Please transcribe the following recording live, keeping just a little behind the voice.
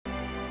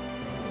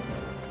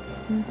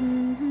Well,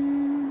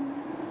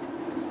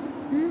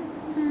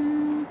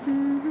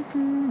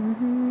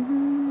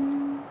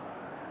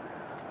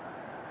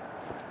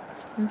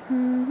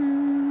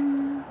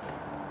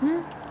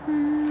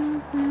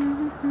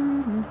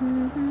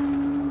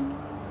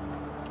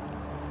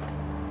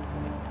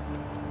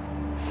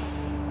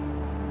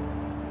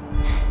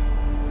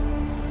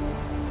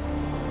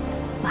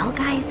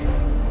 guys,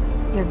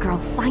 your girl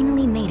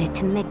finally made it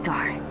to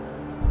Midgar.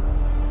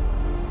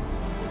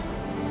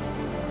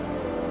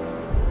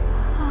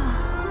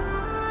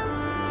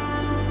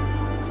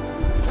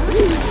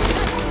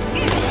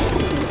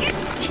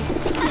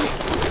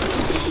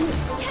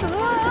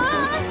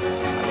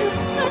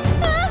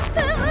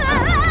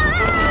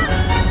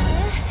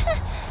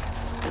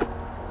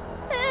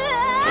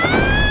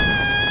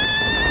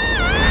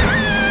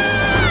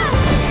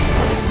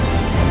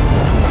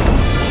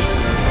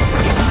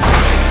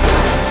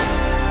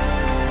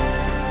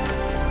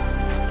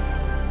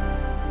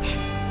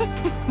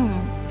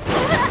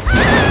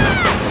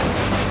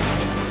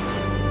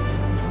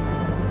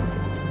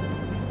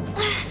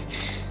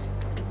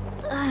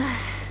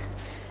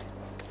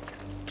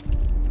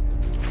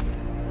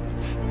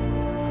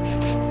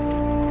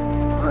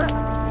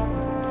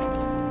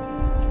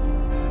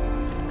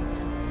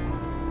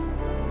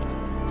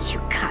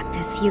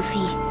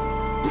 Yuffie.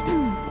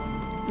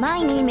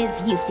 My name is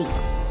Yuffie,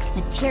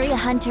 Materia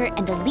Hunter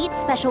and Elite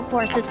Special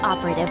Forces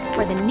operative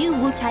for the new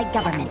Wutai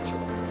government.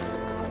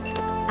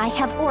 I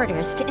have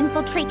orders to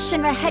infiltrate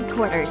Shinra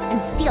headquarters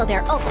and steal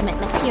their ultimate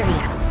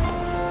materia.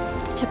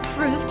 To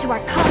prove to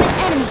our common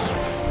enemy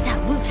that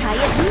Wutai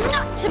is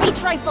not to be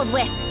trifled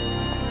with.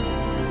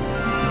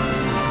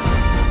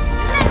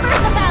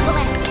 Members of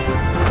Avalanche!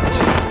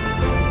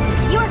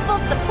 With your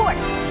full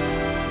support,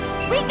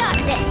 we got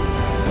this!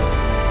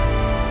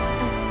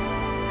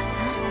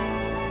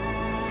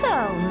 So,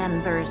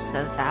 members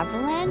of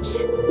Avalanche?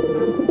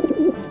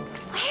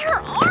 Where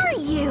are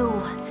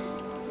you?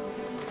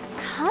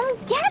 Come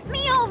get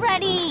me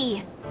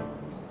already!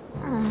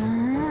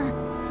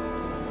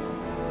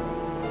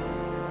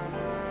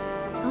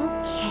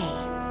 Okay,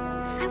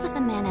 if I was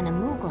a man in a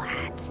Moogle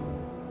hat...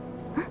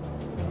 Huh?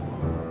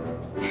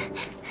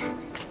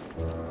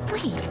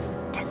 Wait,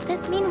 does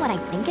this mean what I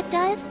think it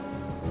does?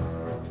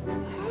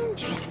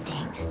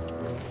 Interesting.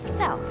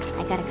 So,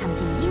 I gotta come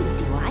to you,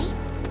 do I?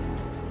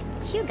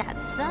 You got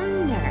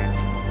some nerve.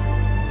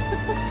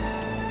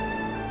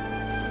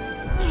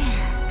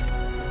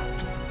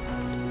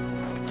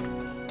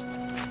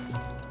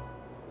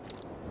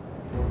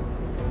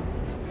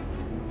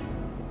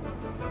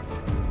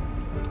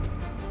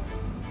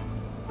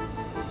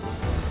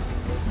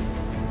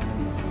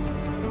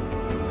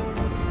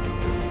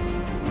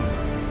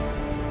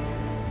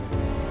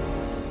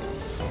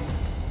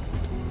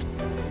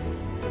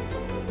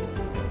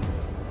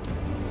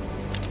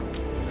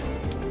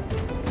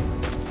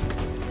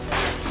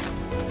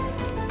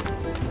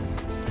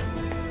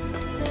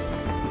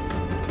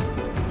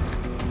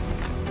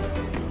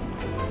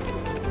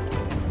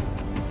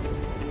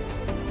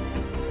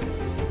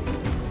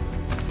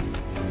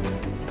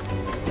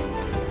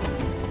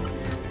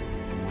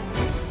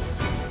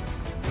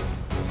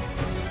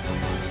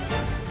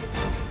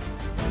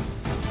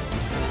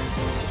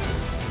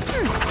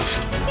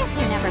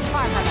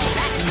 Far from a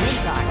rat in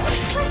Midgar.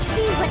 Let's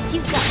see what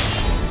you got.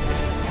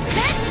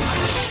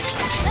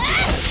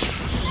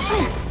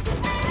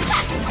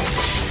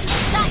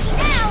 Got you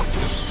now!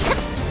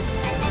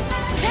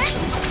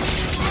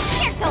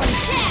 You're going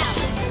down!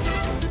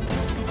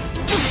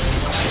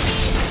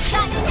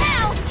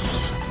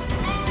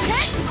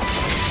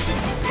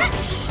 Got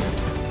you now!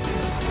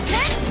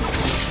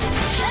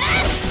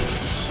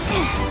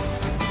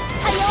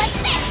 How do you like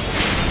this?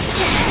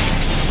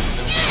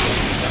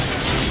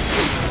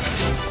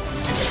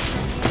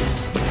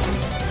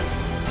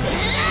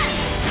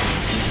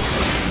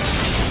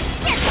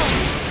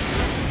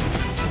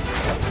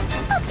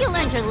 You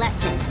learned your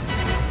lesson.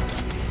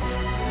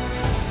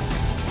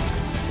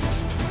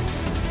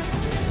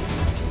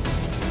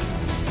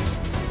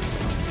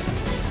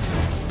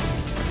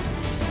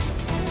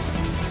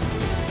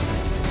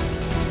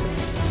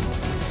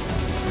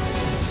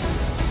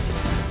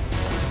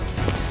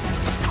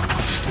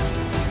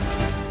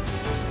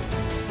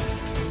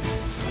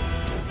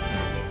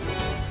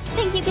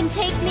 Think you can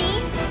take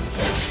me?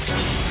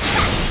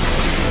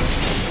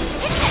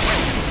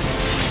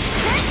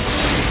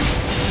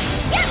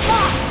 Get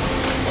lost!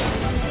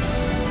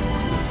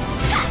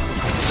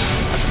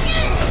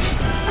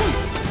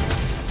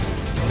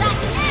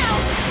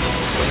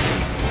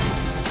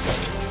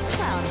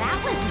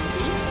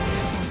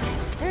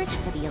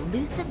 The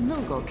elusive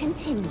Moogle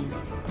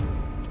continues.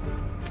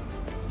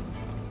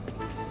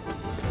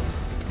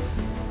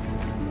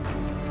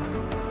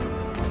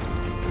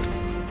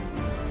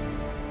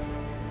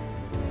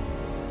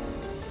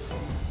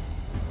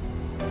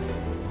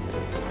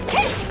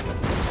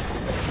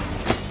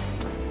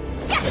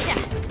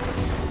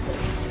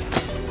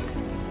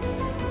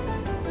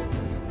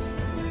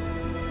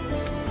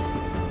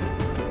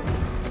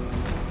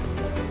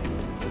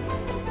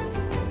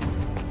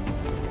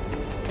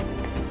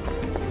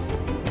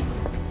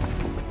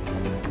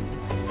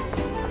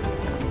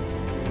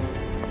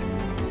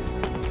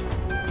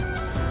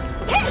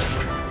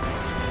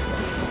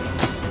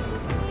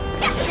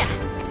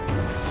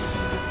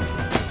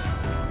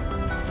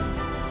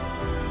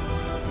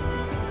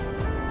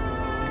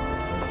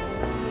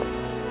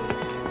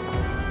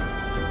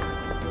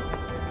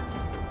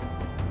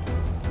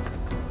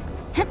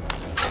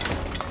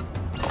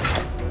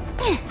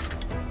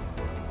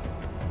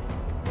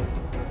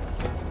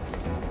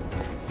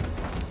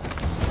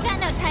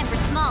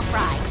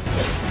 fry.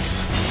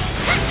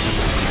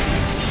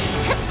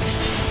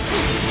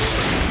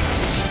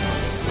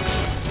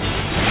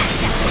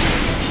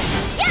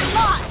 Get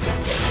lost!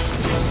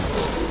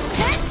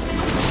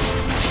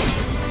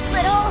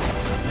 Little...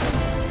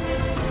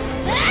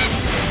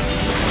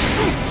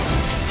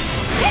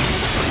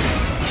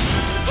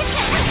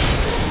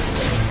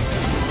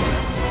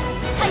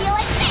 How you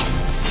like this?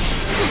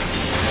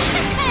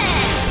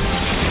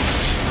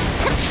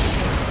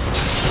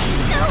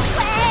 No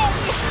way!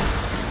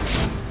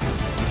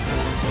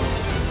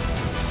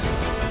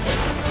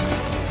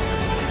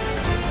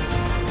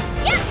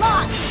 Get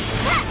lost!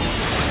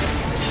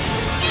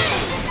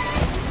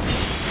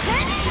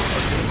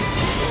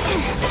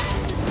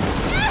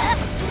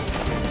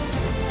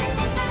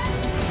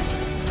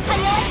 How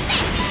you like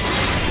this?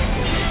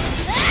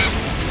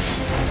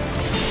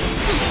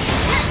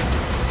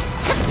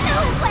 No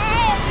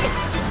way!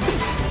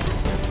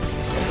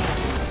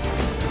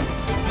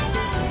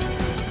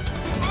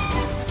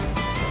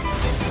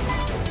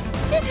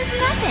 This is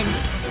nothing.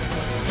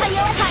 How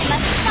you like I'm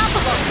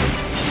unstoppable?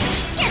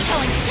 You're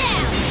going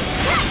down!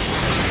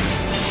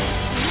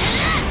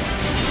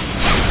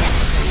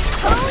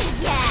 Oh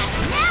yeah!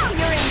 Now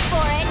you're in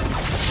for it!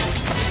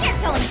 You're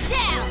going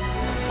down!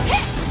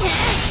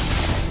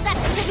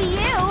 Sucks to be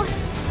you!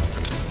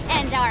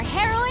 And our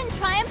heroine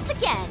triumphs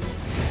again!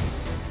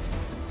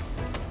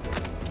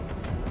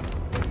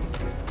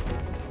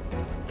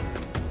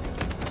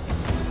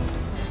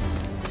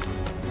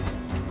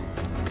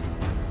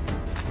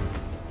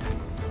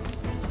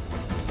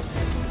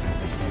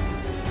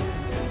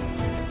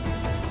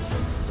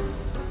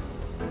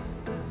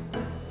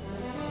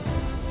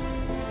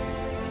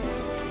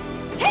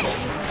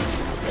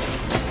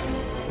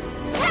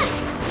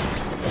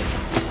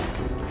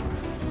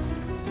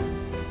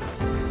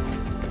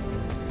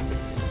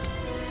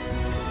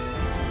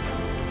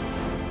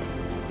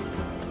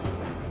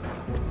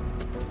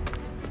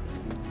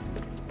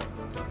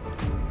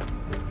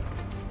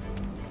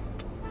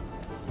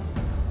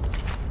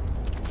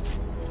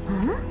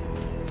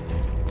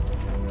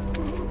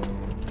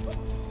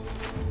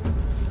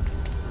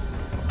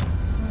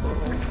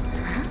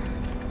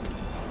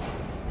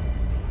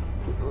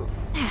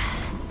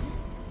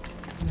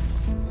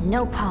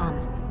 No palm.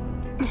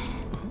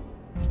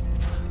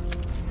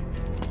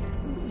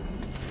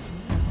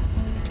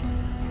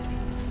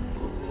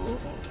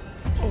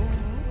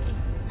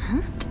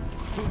 Huh?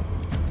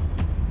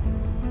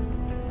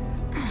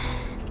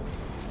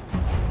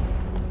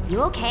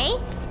 You okay?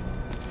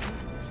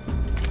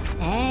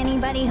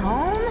 Anybody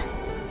home?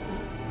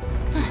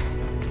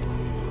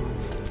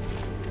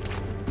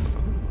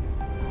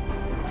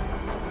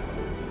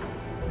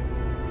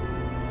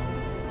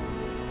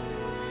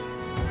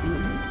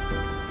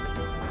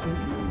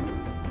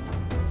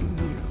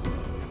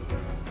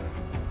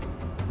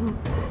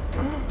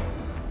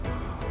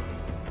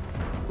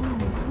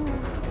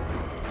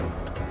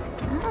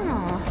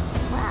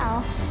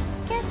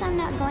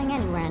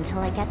 Until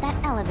I get that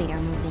elevator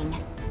moving.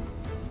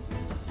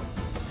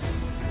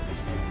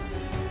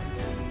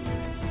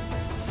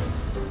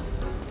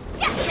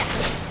 Gotcha!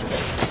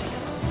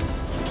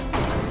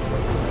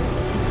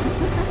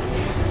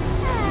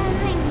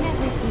 I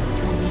never cease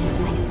to amaze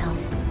myself.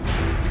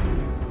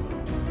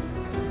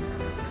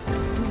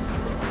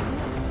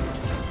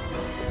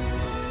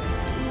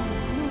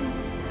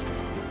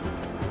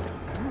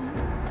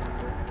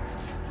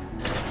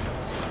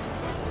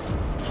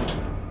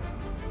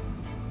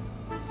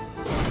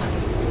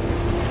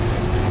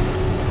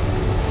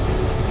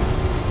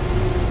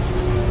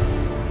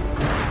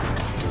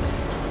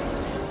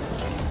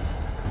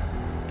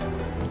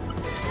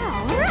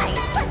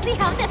 See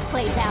how this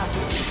plays out.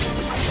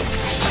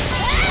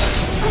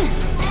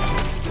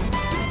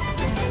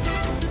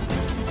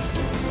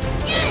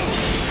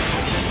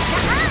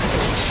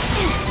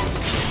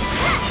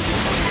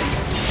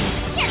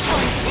 You're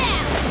going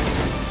down.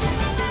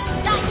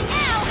 Got you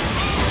now.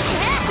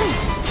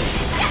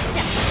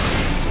 Gotcha.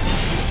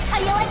 How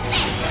you like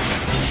this?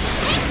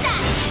 Take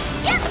that.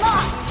 Get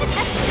lost.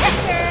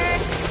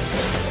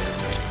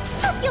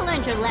 Hope you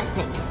learned your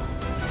lesson.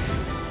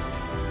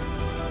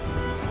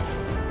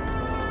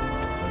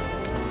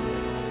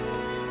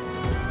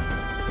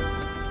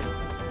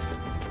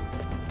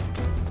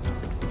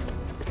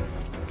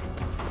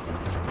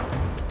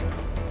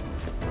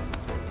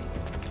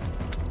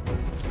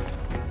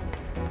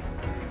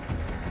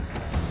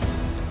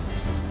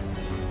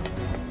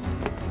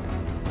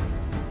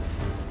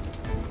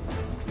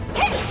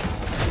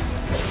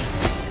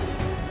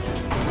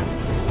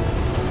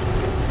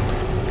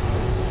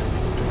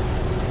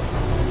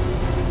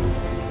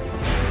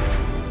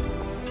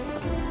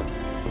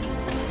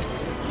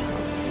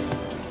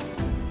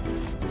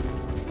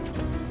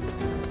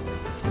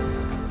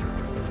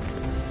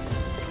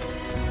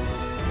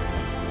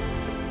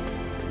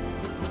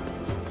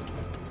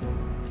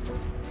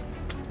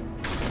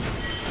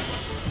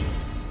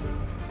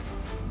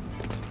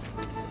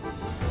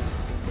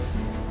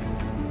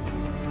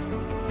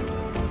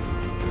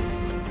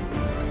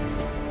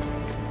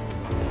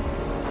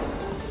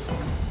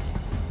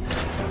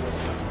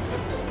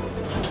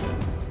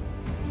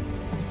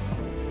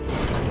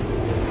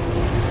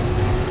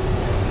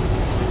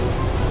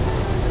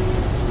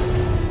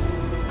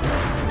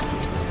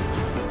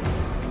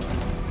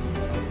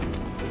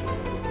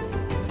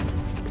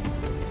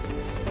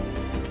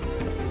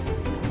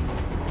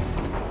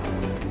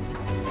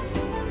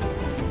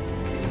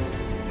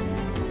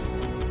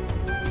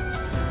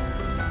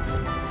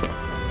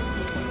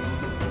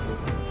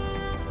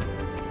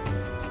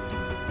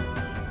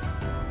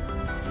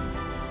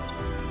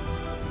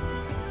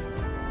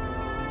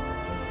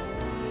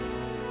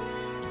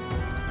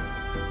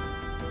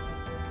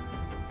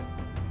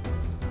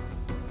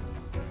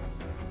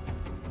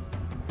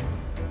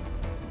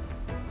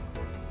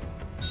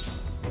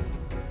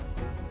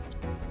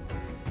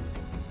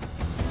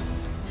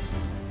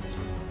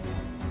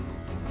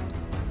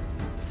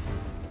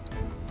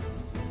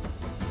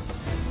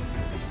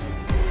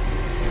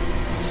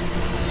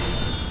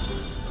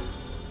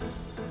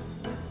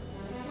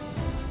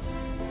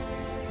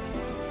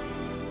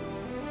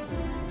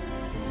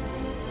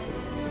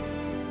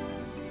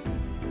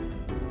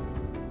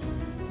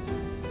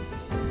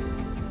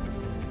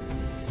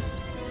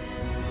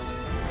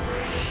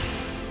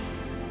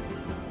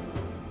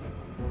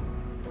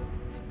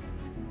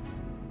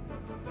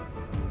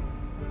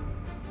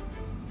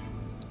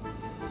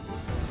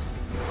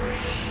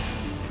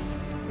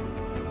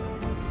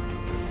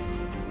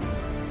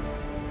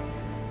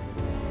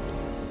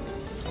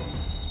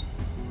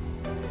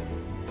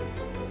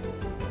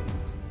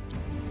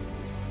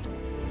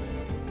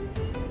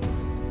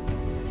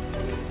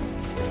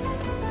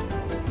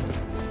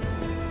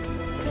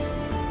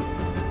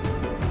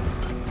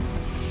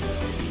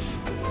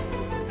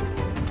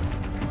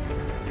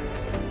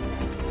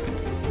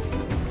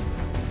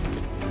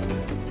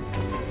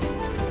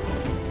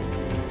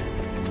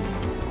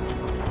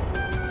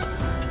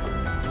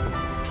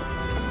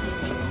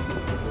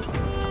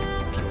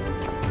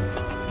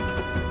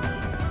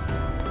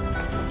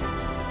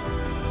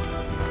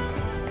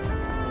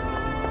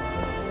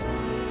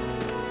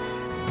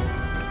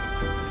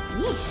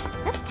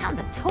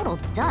 total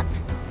dump.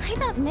 I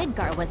thought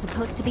Midgar was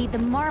supposed to be the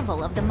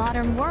marvel of the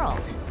modern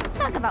world.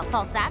 Talk about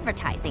false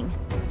advertising.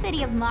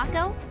 City of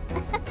Mako?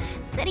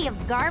 City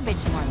of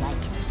garbage, more like.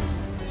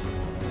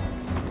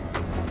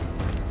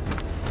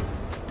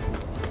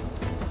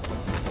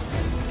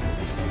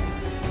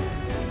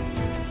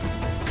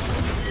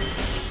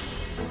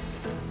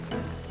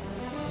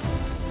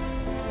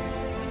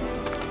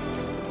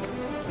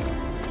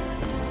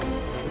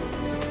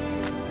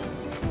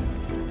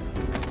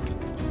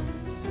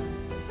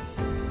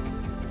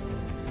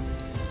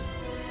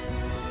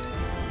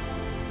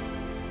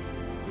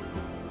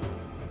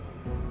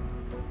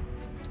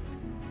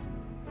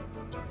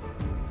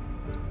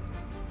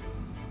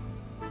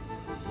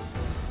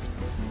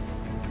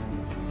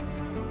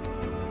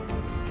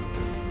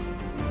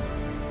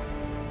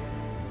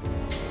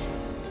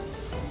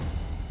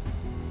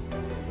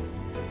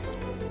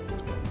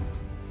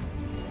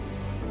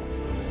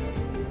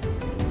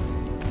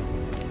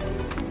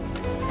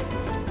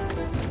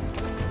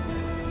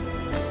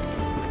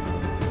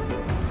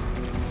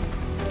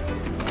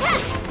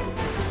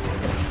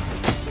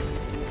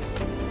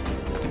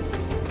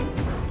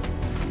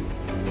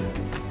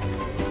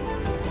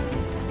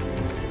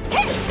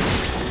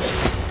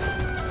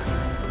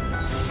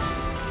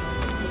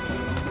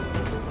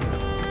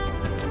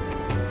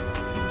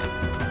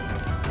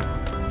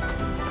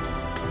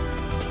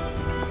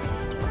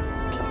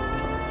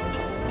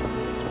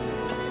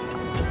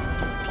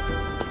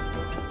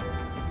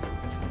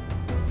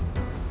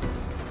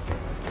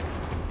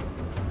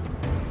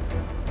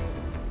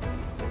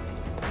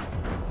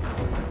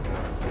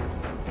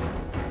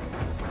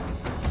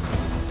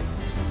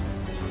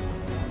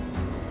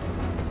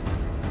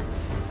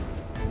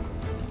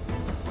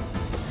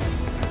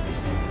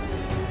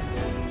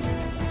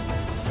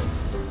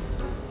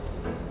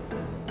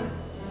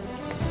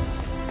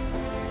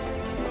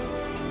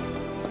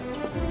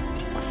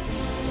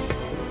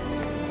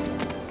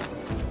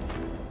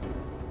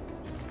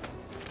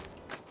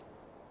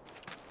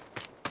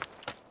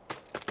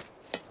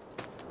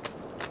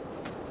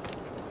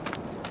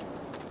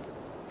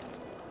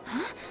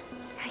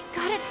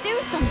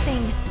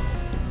 Something.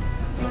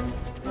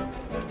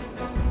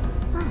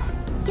 Oh,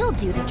 you'll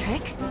do the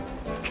trick.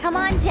 Come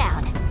on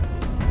down.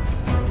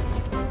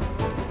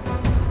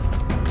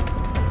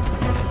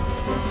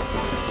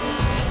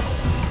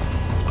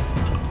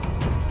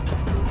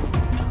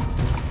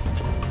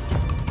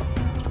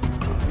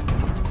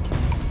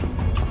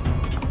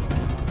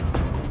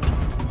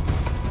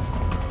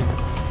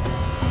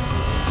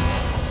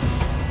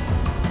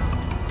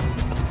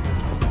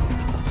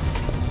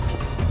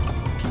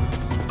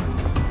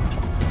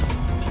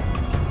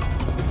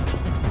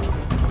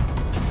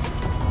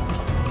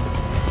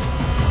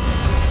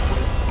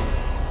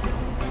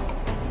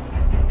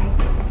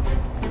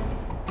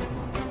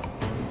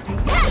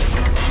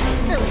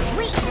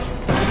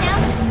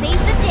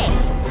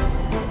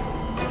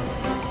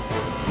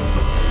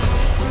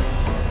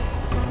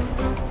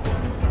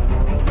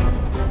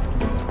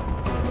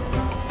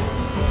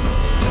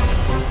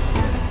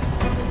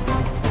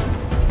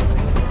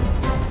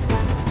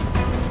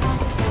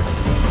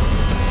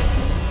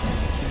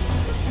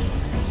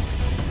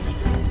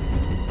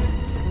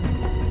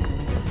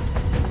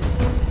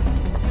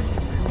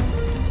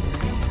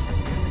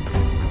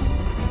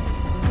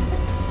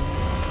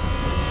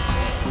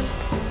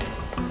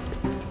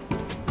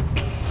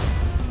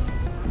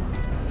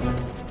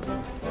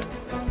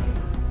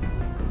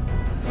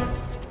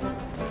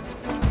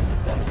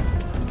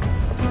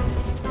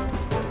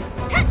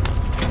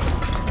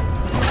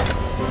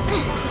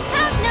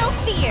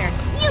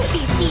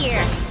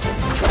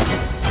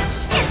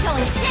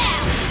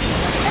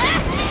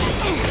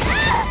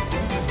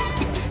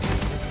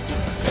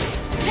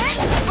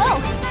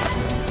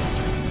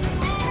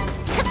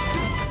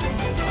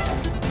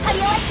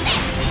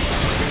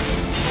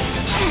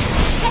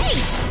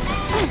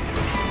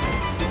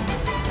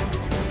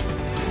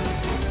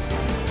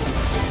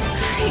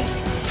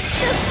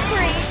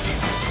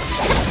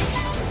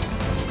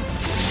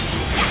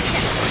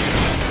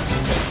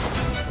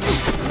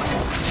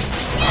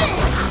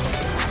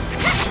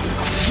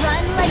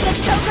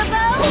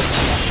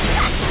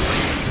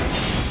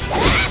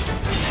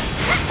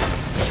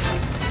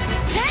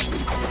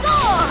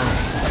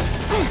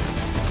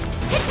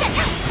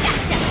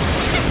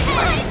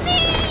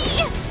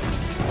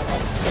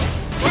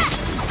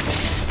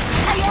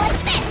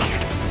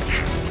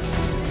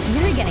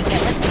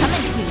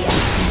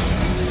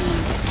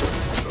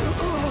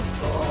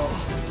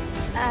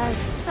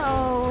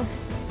 So,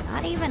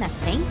 not even a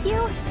thank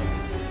you?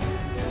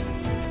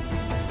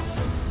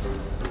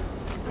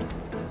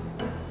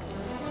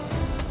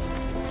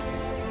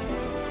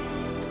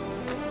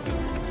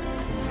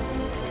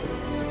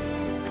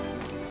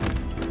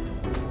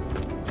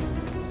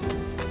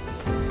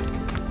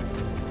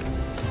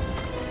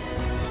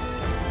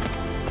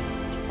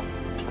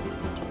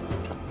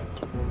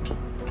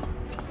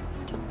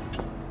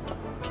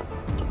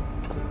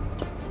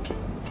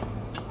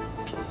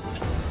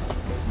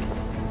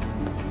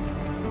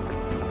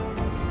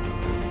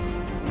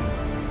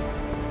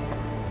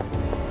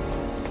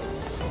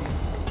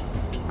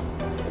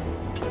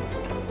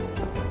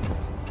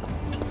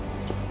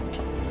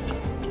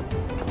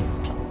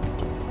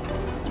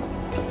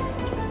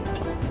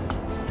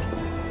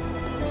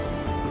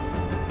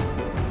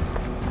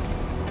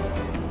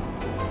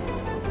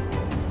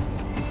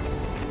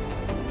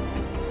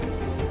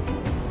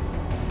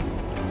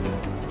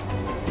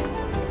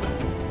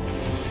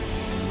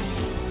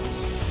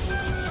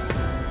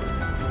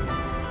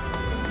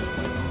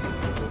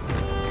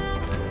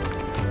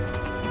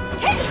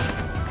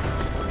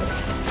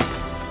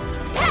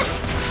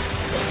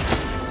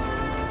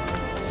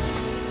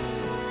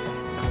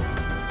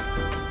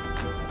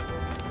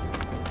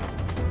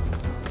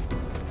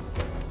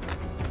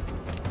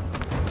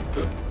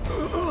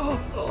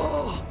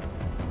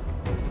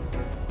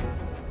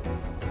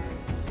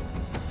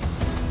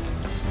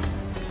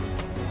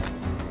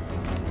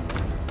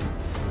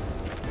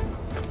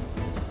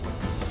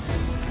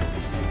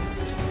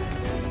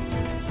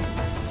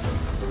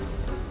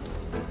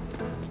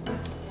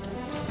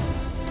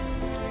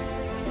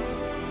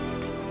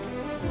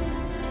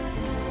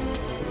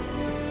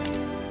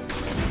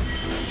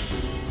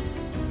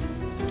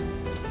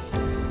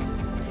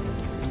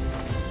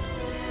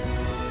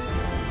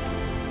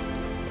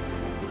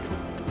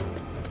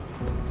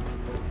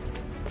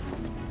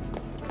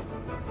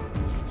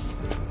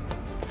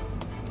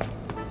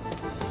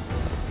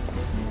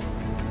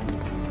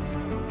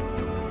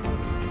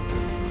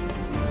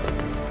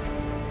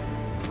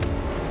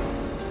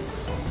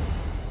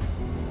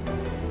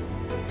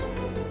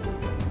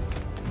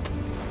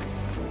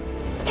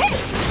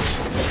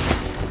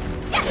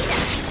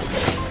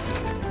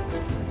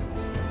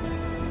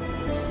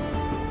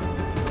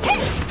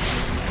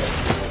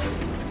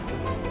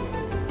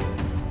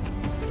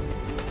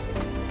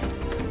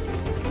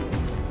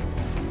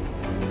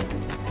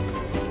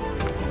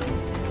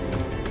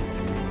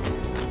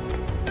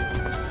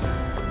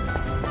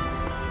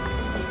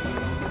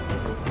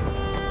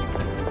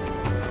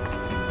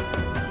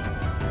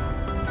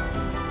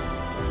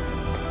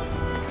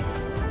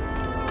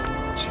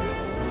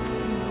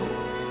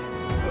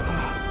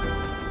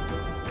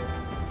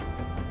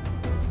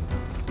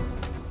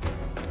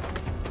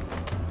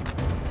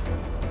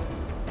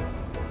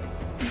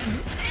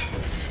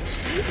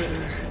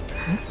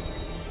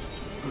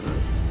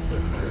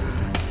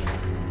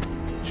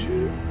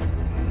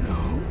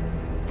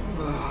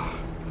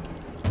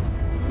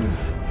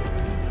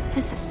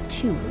 This is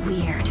too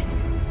weird.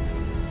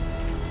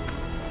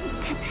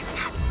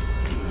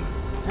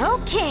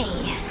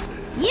 Okay,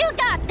 you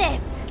got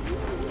this!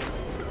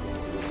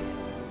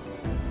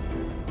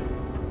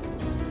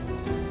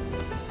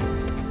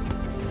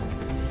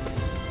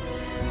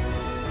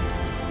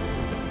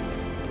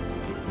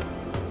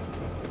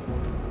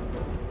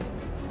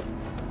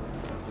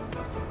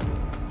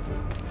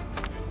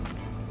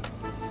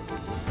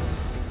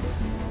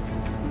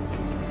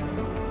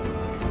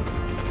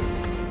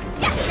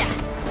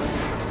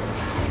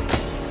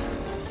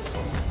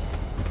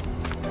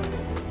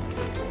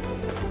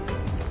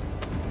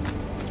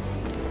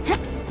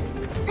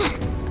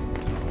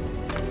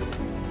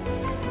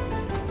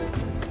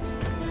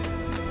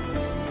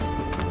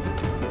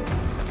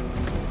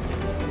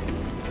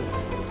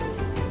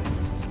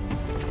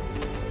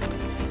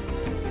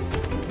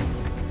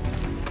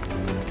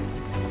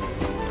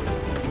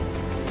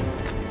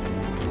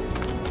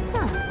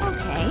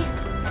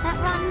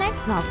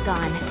 Smells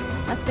gone.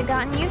 Must have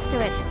gotten used to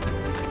it.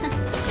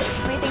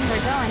 The way things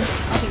are going,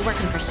 I'll be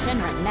working for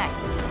Shinra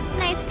next.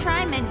 Nice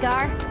try,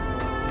 Midgar.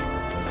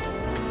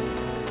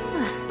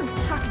 I'm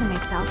talking to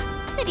myself.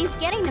 City's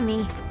getting to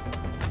me.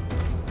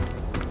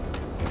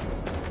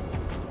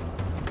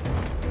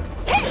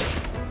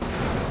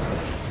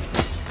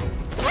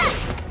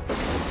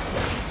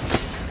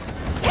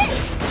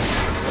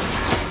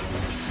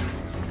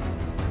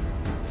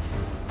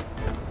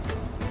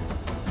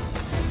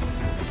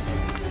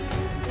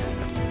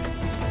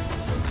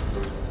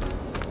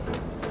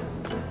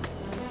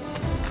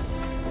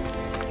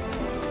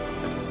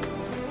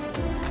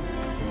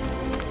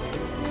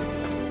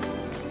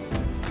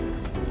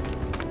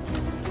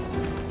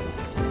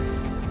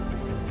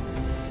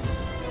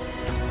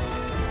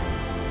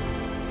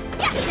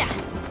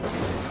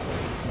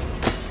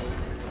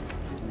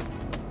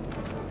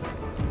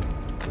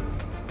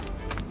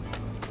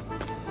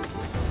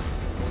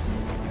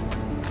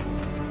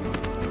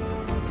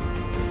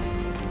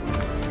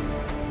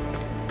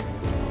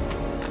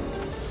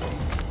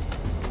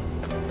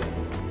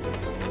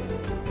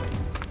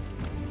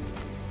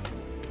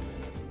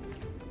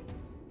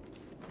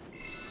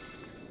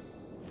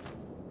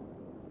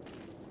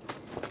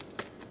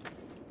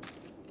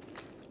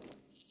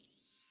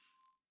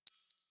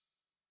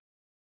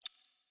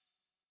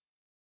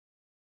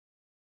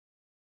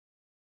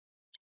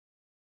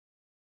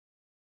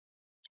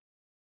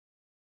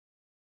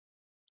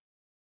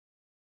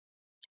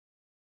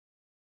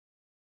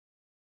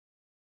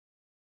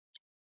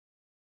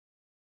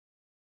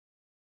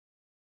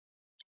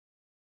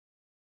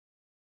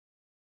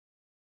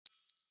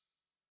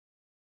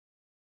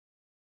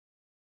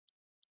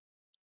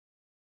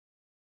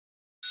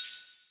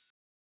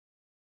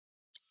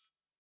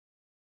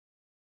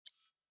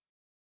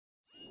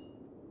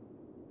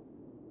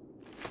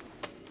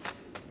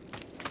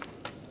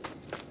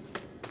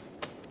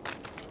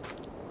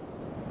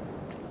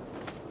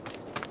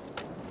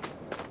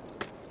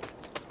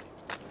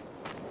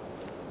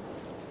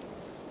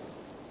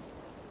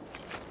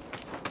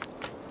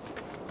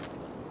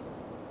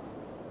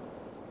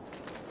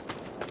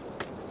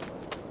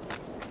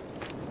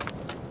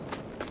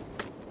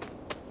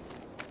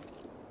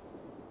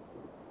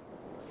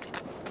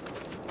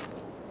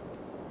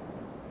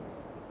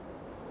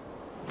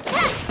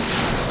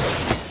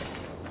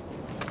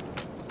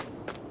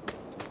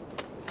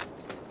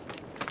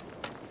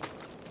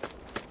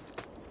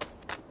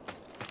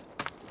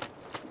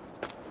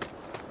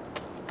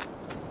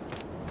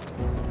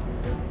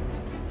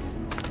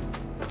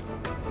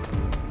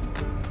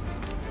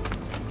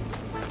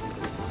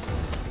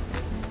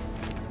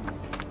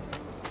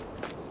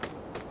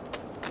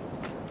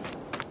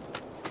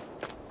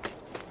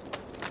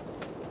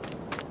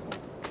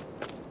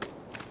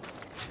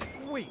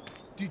 Wait,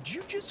 did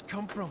you just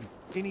come from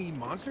any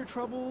monster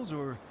troubles,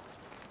 or...?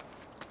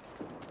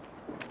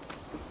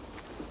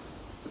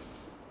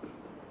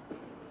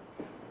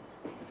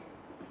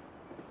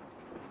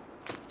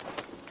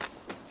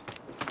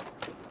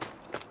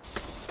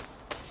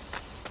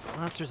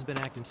 Monsters have been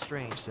acting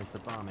strange since the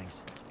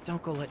bombings.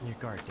 Don't go letting your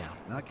guard down.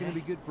 Not gonna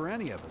be good for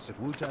any of us if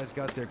Wutai's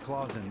got their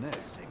claws in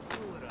this.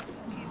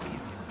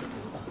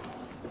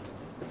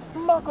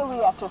 Mako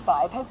Reactor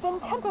 5 has been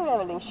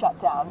temporarily shut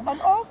down, and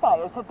all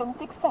fires have been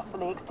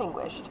successfully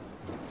extinguished.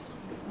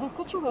 The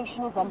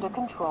situation is under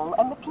control,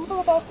 and the people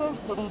of our fair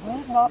city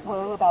need not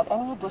worry about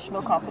any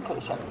additional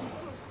complications.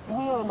 We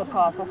are in the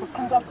process of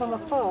conducting a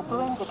full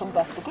forensic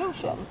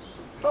investigation,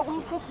 but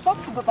we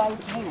suspect the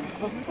device used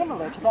was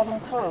similar to that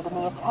employed in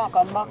the attack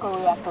on Mako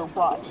Reactor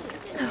 1.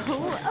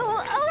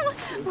 Oh,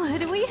 what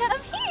do we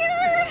have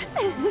here?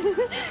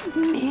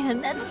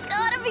 Man, that's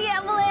gotta be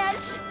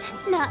Avalanche.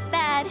 Not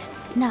bad.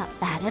 Not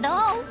bad at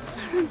all.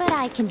 But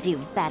I can do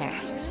better.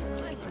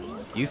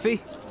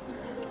 Yuffie?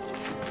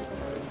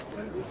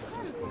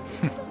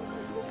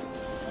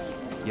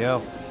 Yo.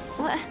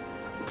 What?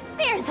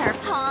 There's our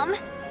palm.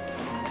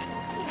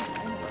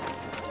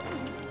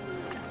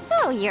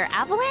 So, you're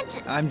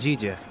Avalanche? I'm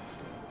Jija.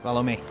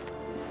 Follow me.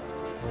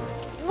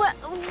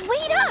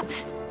 Wait up!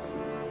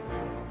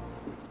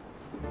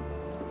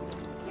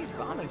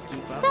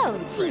 So,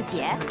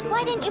 Jija,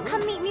 why didn't you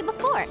come meet me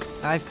before?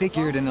 I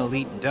figured an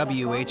elite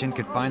W agent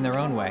could find their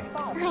own way.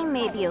 I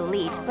may be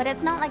elite, but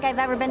it's not like I've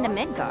ever been to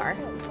Midgar.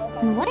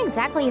 What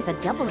exactly is a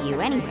W,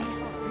 anyway?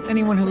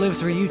 Anyone who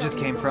lives where you just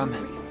came from,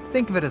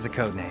 think of it as a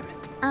code name.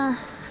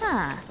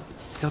 Uh-huh.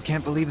 Still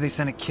can't believe they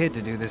sent a kid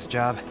to do this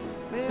job.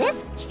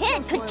 This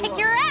kid could kick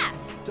your ass!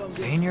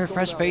 Saying you're a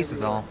fresh face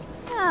is all.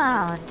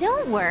 Oh,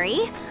 don't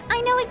worry.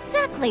 I know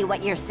exactly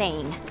what you're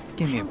saying.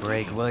 Give me a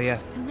break, will ya?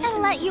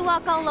 And let you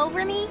walk all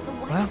over me?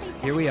 Well,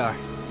 here we are.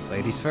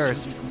 Ladies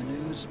first. From the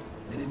news,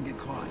 they didn't get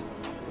caught.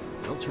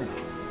 They'll turn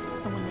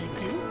up. And when they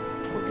do,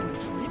 we're gonna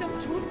treat them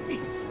to a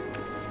feast.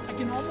 I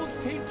can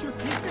almost taste your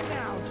pizza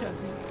now,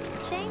 Jesse.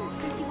 Shame,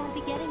 since you won't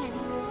be getting any.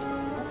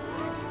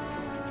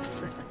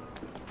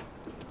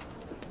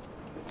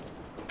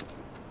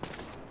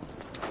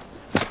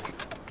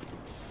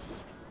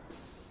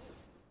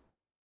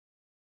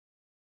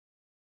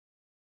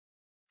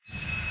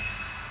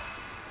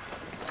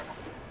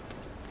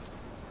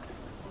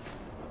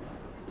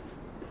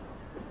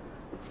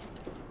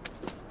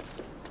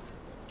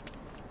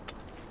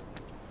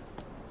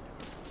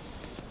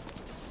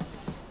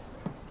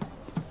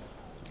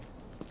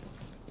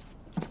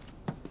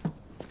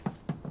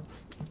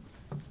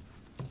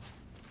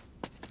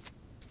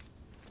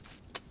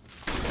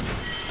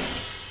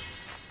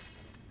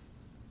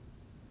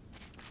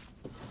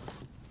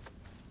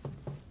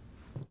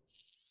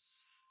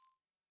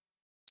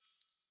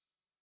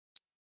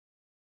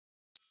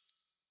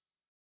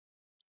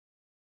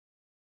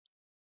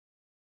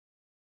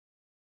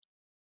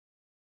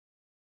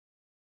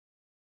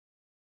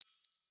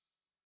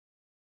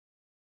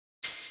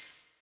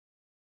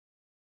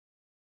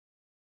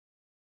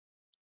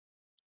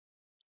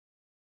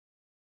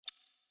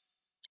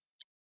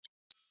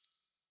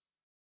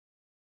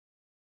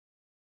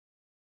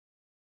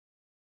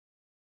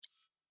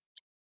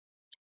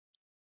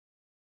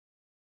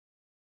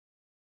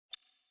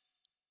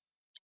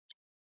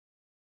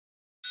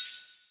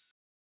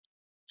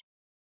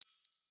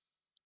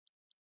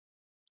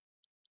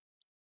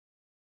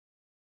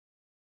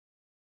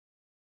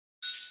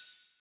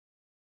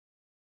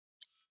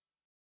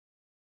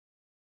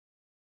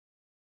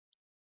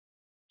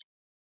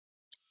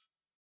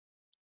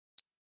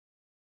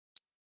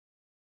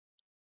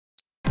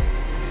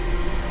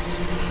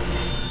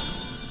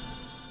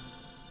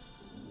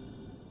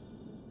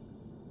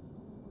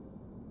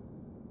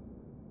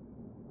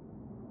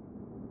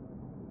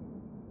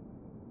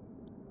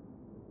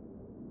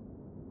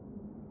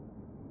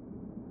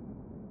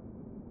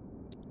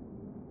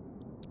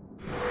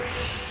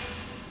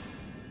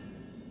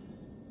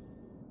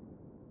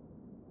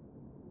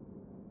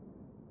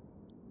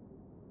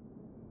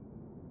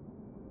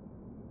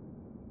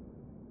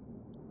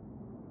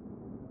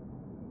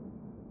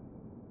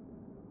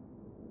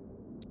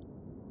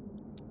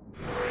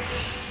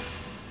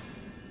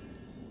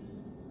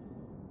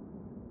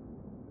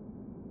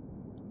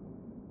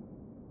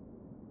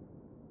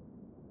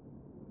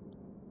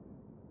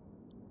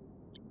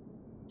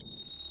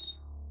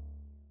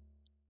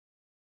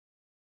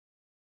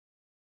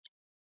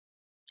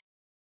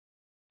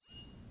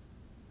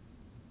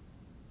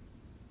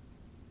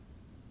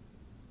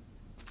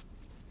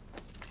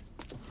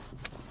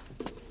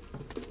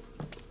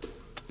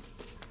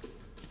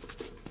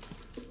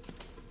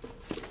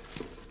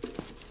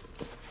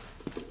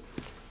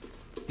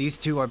 These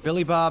two are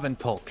Billy Bob and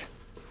Polk.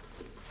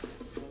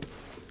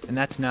 And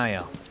that's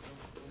Nio.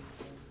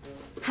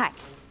 Hi.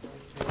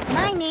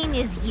 My name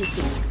is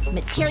Yuffie,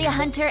 materia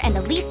hunter and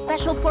elite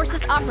special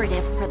forces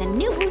operative for the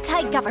new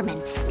Wutai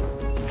government.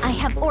 I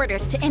have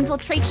orders to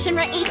infiltrate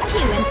Shinra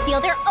HQ and steal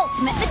their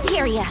ultimate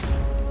materia.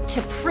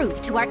 To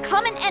prove to our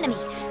common enemy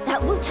that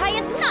Wutai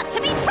is not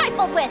to be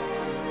trifled with.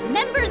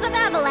 Members of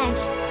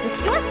Avalanche,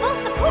 with your full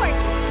support,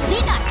 we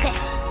got this.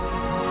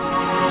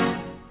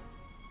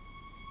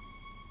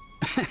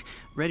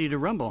 Ready to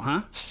rumble,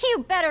 huh?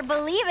 You better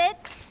believe it.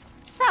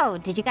 So,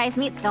 did you guys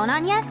meet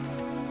Sonan yet?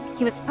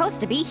 He was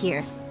supposed to be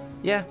here.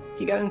 Yeah,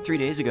 he got in 3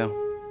 days ago.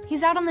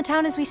 He's out on the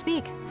town as we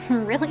speak.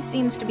 Really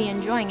seems to be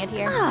enjoying it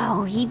here.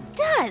 Oh, he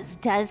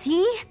does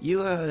he?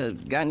 You,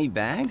 got any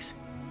bags?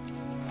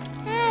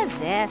 As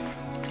if.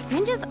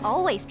 Ninjas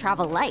always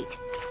travel light.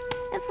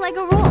 It's like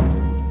a rule.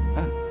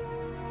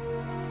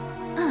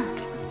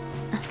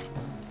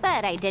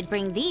 But I did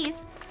bring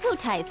these,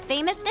 Wutai's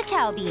famous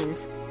Dachau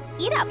beans.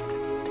 Eat up.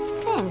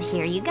 And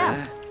here you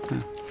go.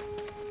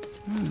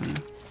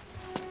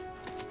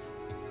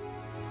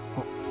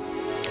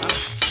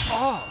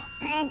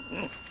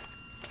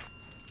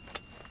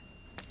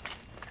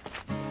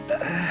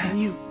 Can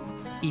you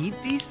eat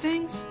these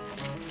things?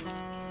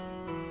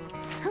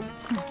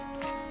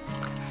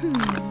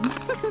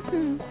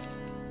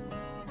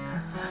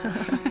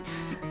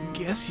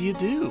 Guess you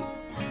do.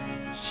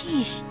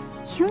 Sheesh,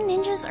 you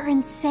ninjas are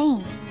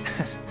insane.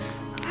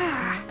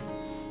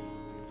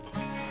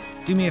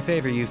 Do me a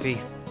favor, Yuffie,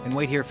 and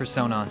wait here for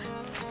Sonan.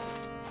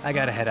 I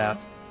gotta head out.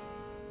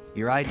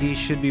 Your ID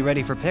should be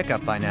ready for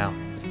pickup by now.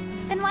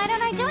 Then why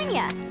don't I join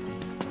ya?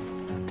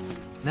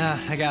 Nah,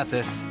 I got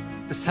this.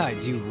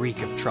 Besides, you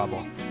reek of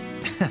trouble.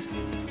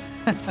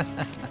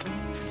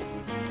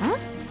 Huh?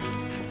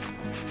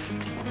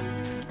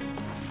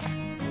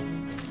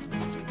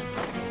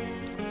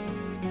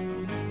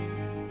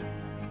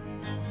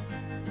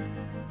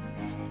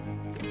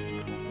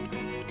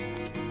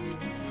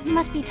 You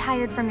must be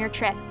tired from your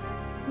trip.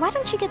 Why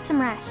don't you get some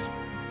rest?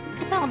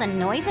 With all the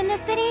noise in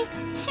this city?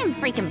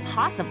 Freaking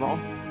possible.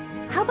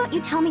 How about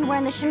you tell me where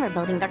in the Shinra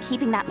building they're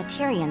keeping that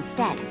materia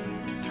instead?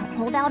 Don't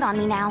hold out on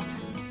me now.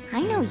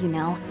 I know you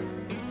know.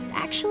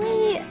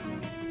 Actually,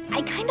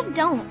 I kind of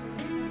don't.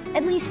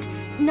 At least,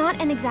 not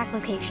an exact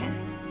location.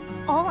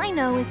 All I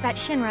know is that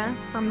Shinra,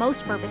 for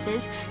most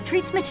purposes,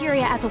 treats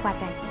materia as a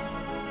weapon.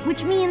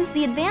 Which means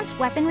the Advanced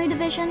Weaponry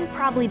Division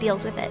probably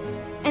deals with it.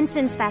 And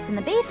since that's in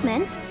the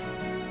basement...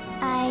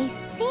 I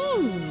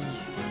see.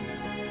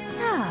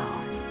 So,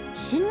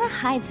 Shinra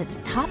hides its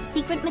top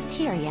secret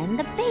materia in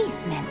the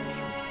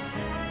basement.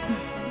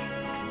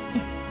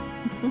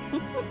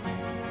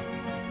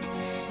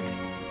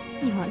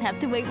 You won't have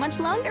to wait much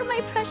longer,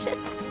 my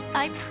precious.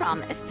 I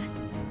promise.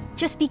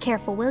 Just be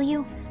careful, will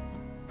you?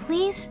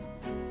 Please?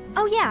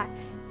 Oh yeah,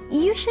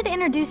 you should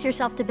introduce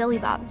yourself to Billy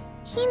Bob.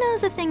 He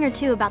knows a thing or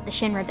two about the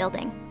Shinra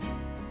building.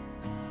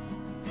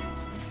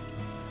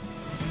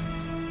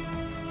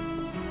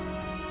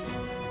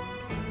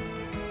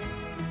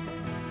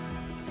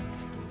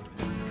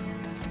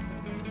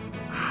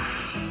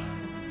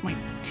 My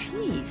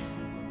teeth.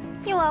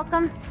 You're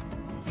welcome.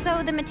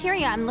 So the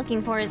materia I'm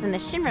looking for is in the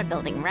Shinra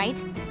building, right?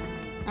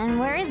 And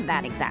where is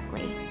that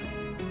exactly?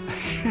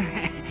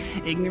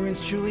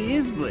 Ignorance truly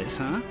is bliss,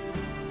 huh?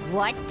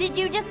 What did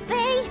you just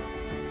say?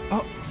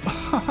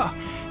 Oh,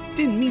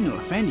 didn't mean to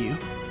offend you.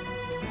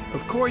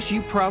 Of course,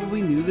 you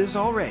probably knew this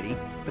already,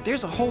 but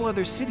there's a whole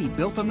other city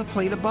built on the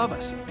plate above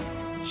us.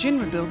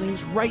 Shinra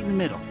building's right in the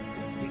middle.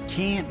 You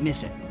can't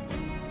miss it.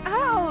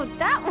 Oh,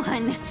 that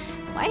one.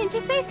 Why didn't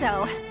you say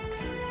so?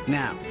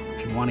 Now,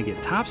 if you want to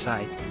get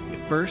topside, you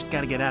first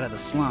gotta get out of the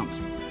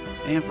slums.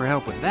 And for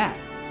help with that,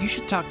 you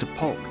should talk to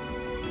Polk.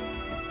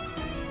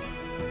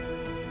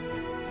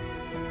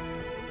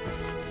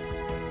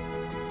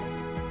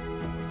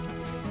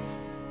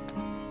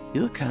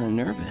 You look kind of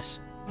nervous.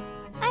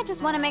 I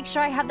just want to make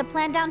sure I have the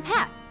plan down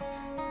pat.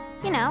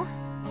 You know,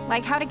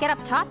 like how to get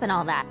up top and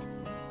all that.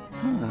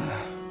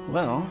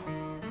 Well,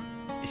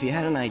 if you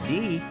had an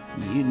ID,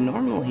 you'd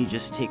normally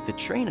just take the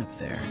train up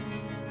there.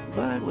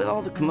 But with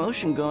all the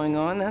commotion going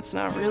on, that's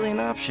not really an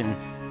option.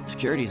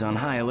 Security's on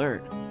high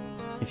alert.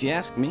 If you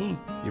ask me,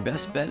 your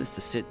best bet is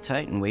to sit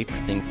tight and wait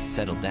for things to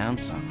settle down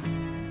some.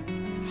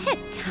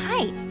 Sit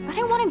tight, but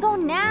I want to go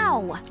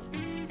now.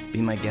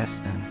 Be my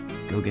guest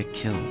then. Go get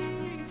killed.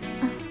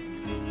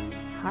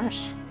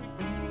 Harsh.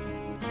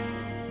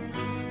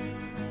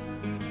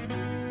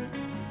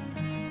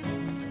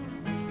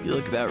 You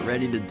look about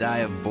ready to die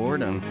of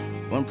boredom.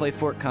 Want to play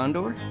Fort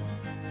Condor?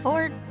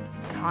 Fort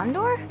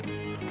Condor?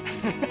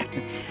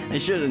 I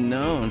should have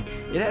known.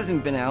 It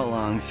hasn't been out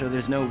long, so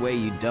there's no way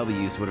you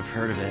W's would have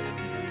heard of it.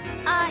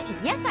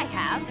 Yes I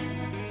have.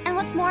 And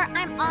what's more,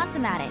 I'm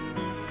awesome at it.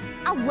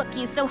 I'll whoop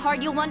you so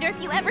hard you'll wonder if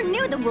you ever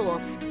knew the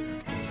rules.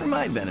 For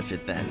my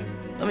benefit, then.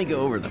 Let me go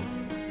over them.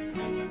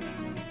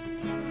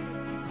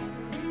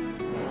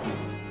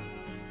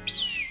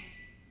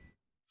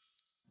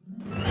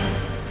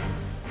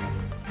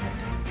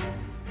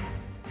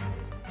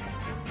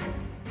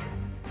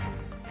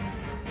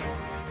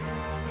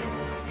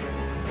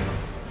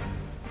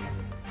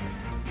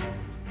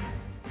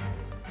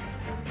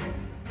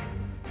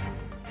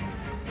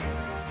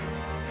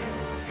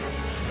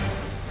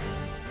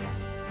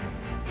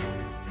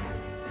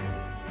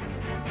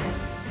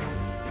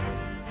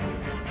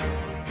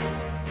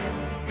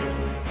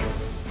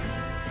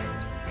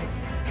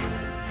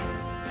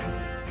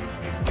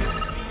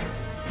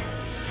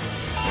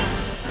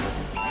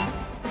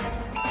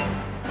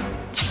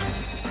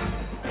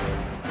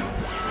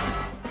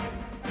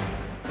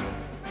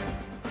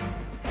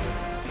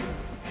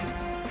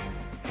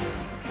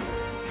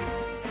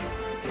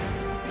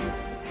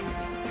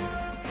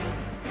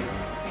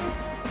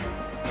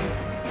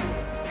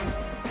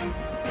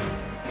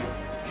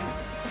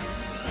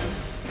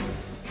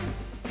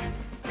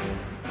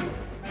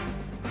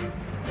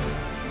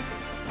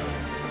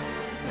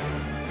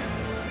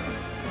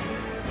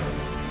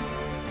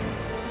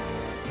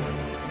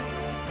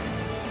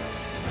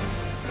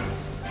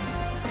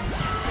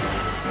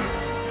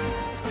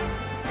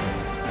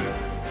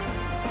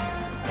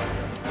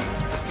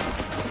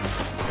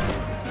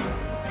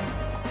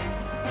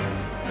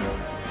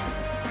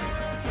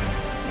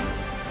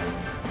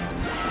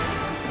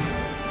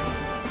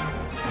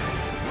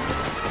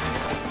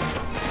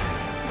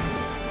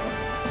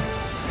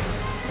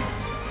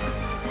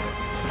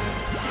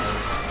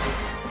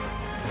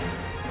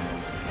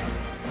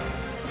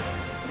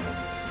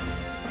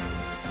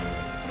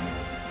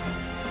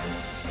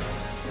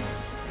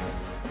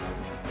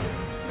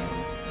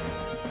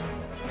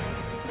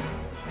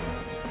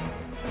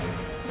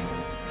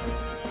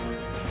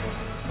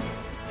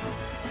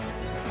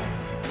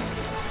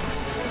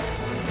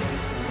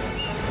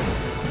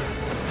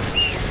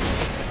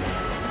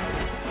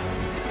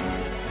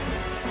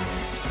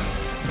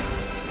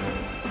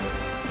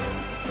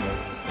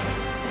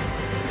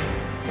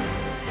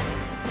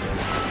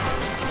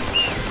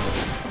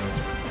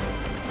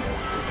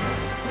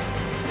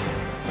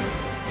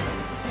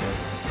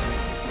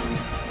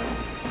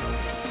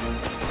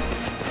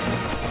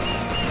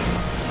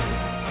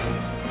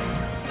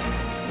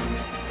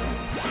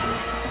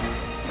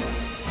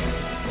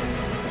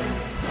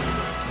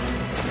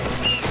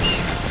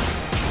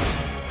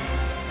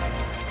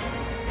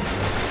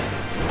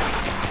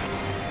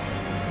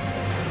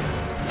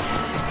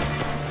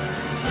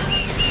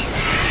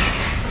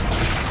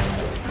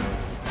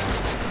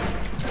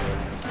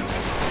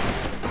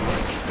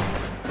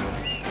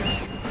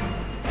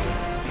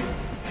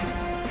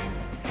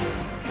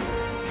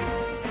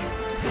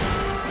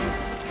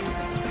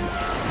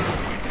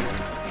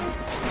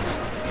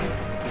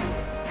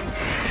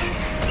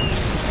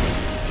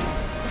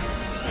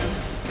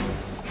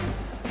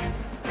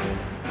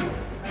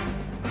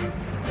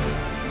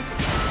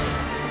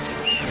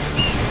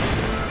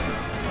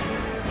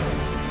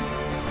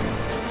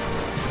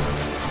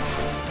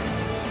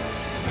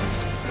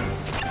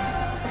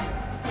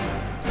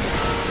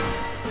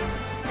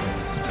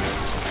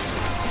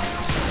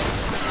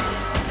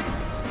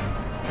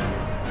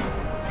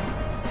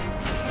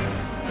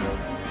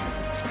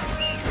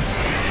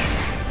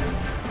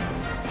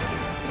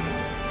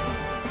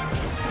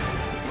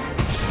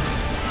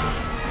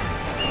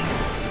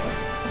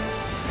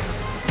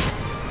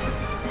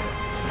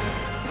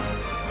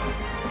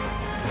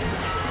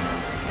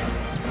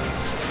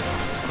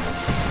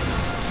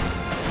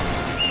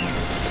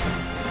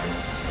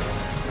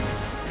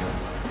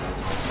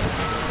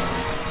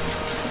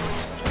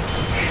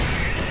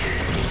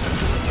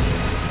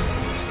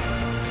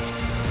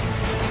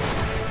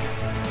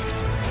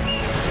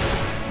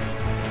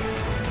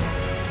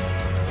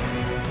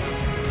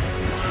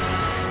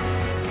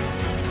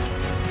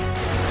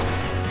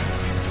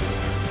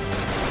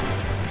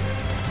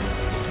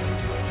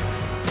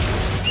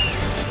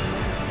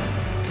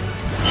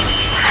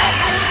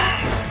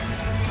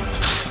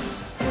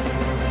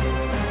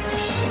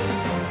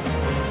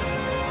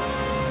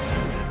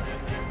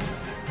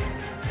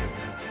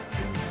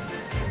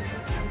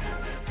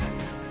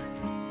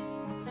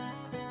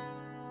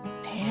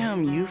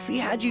 Damn, Yuffie,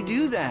 how'd you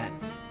do that?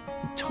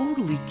 You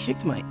totally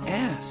kicked my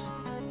ass.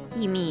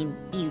 You mean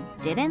you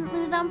didn't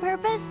lose on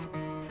purpose?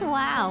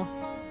 Wow.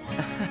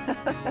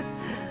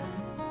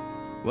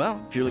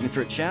 Well, if you're looking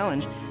for a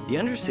challenge, the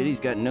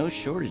Undercity's got no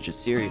shortage of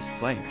serious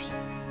players.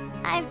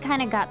 I've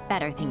kinda got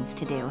better things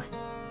to do.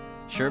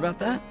 Sure about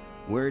that?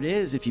 Word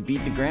is, if you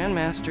beat the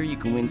Grandmaster, you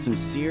can win some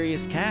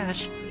serious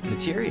cash.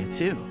 Materia,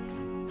 too.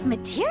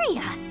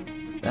 Materia?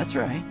 That's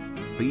right.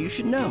 But you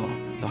should know,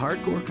 the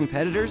hardcore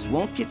competitors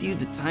won't give you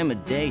the time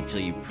of day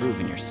till you've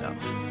proven yourself.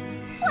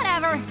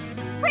 Whatever.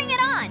 Bring it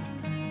on!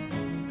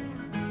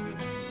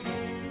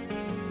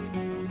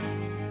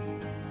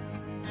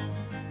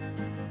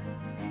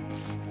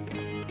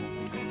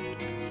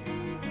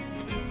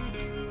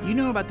 You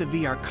know about the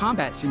VR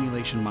combat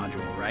simulation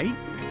module, right?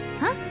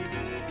 Huh?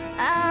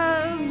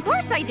 Of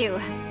course I do.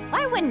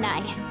 Why wouldn't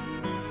I?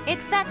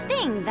 It's that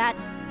thing that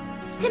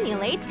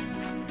stimulates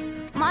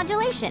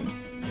modulation.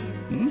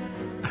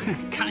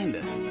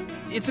 Kinda.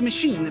 It's a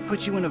machine that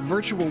puts you in a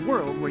virtual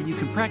world where you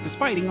can practice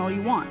fighting all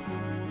you want.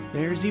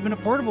 There's even a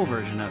portable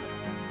version of it.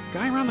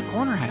 Guy around the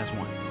corner has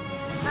one.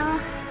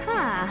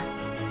 Uh-huh.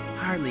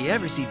 Hardly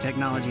ever see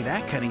technology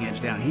that cutting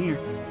edge down here.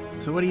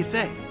 So what do you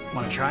say?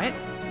 Want to try it?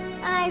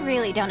 I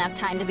really don't have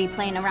time to be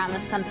playing around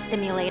with some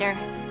stimulator.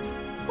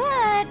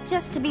 But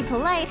just to be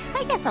polite,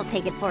 I guess I'll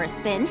take it for a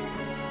spin.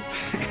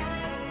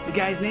 The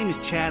guy's name is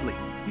Chadley.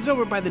 He's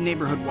over by the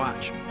Neighborhood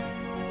Watch.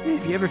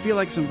 If you ever feel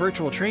like some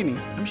virtual training,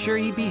 I'm sure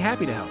he'd be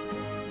happy to help.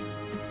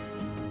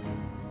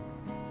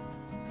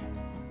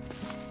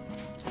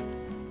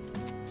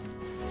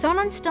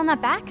 Sonan's still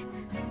not back?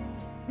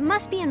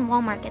 Must be in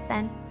Wall Market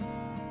then.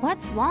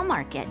 What's Wall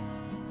Market?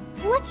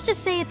 Let's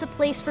just say it's a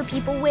place for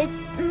people with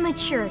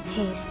mature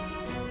tastes.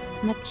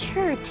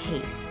 Mature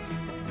tastes.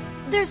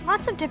 There's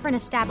lots of different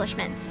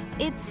establishments.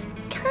 It's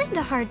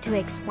kinda hard to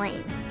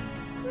explain.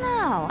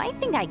 No, I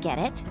think I get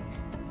it.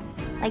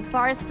 Like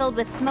bars filled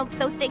with smoke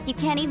so thick you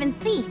can't even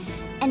see,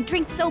 and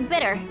drinks so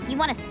bitter you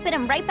want to spit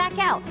them right back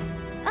out.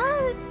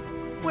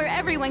 Where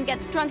everyone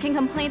gets drunk and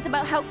complains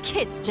about how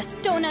kids just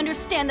don't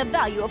understand the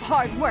value of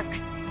hard work.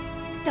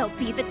 They'll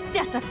be the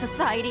death of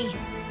society.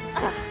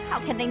 Ugh, how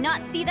can they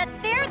not see that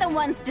they're the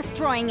ones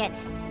destroying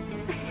it?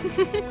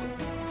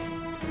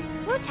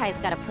 Wutai's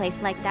got a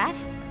place like that,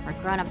 where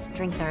grown-ups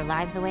drink their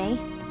lives away.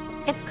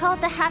 It's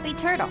called the Happy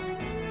Turtle.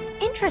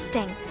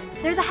 Interesting.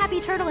 There's a Happy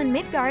Turtle in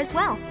Midgar as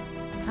well.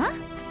 Huh?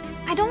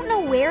 I don't know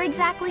where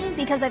exactly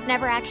because I've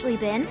never actually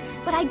been,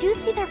 but I do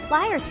see their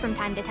flyers from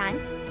time to time.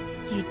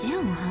 You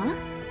do, huh?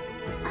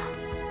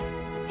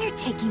 Oh, they're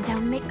taking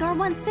down Midgar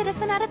one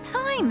citizen at a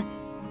time.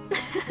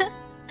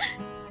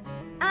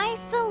 I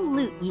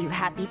salute you,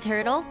 Happy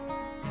Turtle.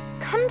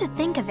 Come to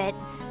think of it,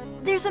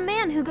 there's a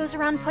man who goes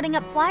around putting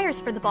up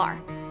flyers for the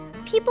bar.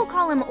 People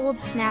call him Old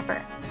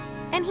Snapper,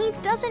 and he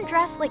doesn't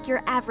dress like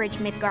your average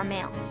Midgar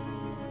male.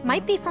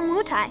 Might be from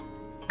Wutai.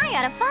 I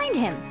gotta find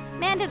him.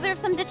 Man deserves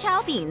some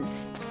Dachau beans.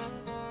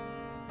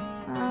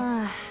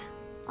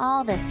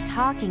 All this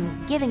talking's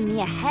giving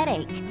me a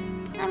headache.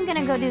 I'm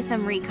gonna go do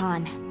some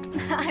recon.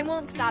 I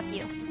won't stop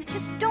you.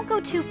 Just don't go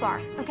too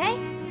far, okay?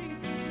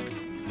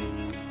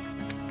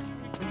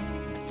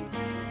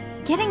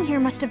 Getting here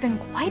must have been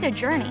quite a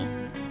journey.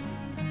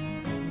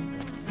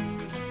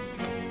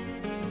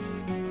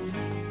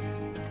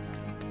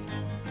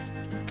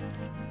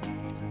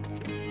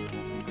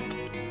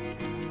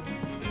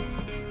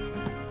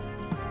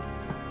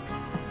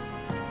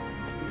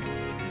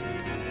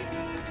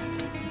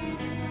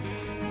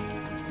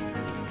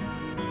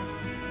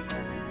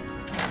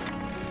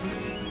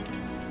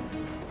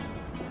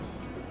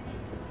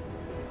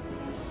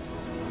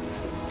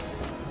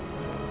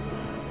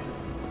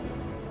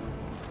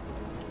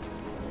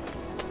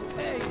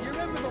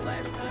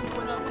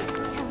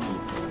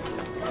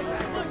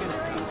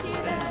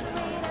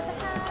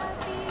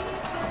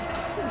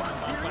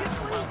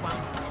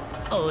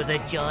 Oh, the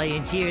joy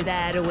and cheer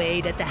that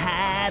await at the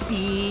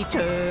Happy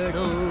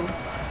Turtle.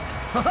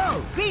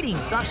 Ho-ho! Greetings,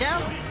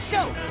 Softshell! So,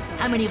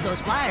 how many of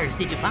those flyers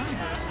did you find?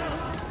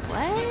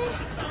 What?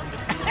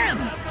 Ahem!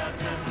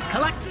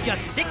 Collect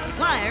just 6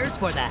 flyers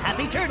for the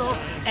Happy Turtle,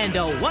 and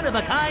a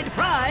one-of-a-kind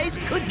prize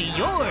could be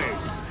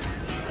yours.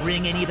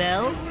 Ring any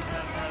bells?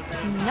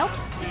 Nope.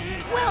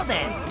 Well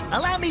then,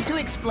 allow me to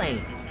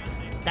explain.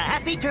 The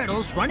Happy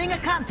Turtle's running a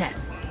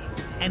contest.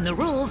 And the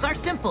rules are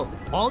simple.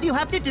 All you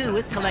have to do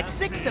is collect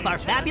 6 of our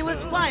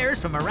fabulous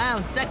flyers from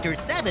around Sector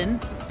 7,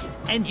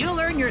 and you'll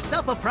earn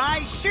yourself a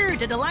prize sure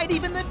to delight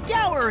even the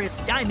dourest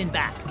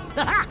Diamondback.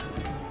 Ha-ha!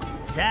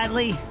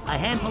 Sadly, a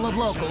handful of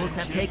locals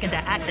have taken to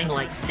acting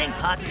like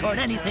stinkpots toward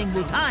anything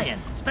Wutaian,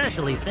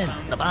 especially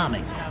since the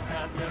bombings.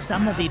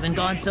 Some have even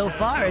gone so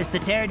far as to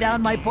tear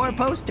down my poor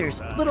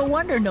posters. Little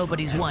wonder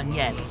nobody's won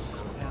yet.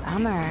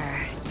 Bummer.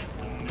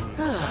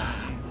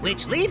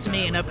 Which leaves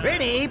me in a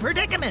pretty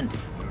predicament.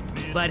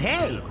 But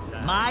hey,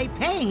 my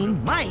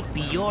pain might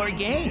be your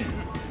gain.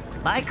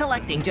 By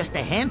collecting just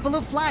a handful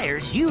of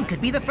flyers, you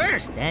could be the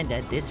first, and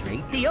at this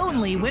rate, the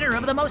only winner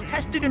of the most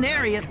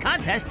testudinarious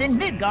contest in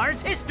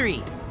Midgar's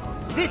history.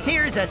 This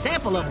here's a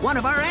sample of one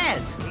of our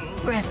ads.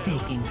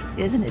 Breathtaking,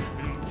 isn't it?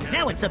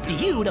 Now it's up to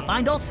you to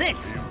find all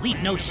 6.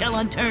 Leave no shell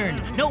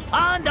unturned, no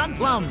pond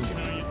unplumbed.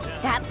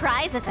 That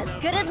prize is as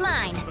good as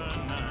mine.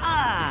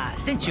 Ah,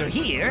 since you're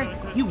here,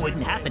 you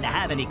wouldn't happen to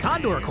have any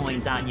Condor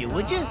coins on you,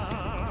 would you?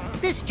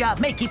 This job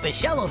may keep a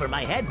shell over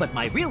my head, but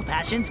my real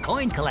passion's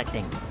coin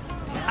collecting.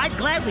 I'd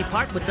gladly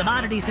part with some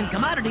oddities and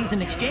commodities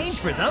in exchange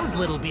for those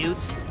little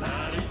beauts.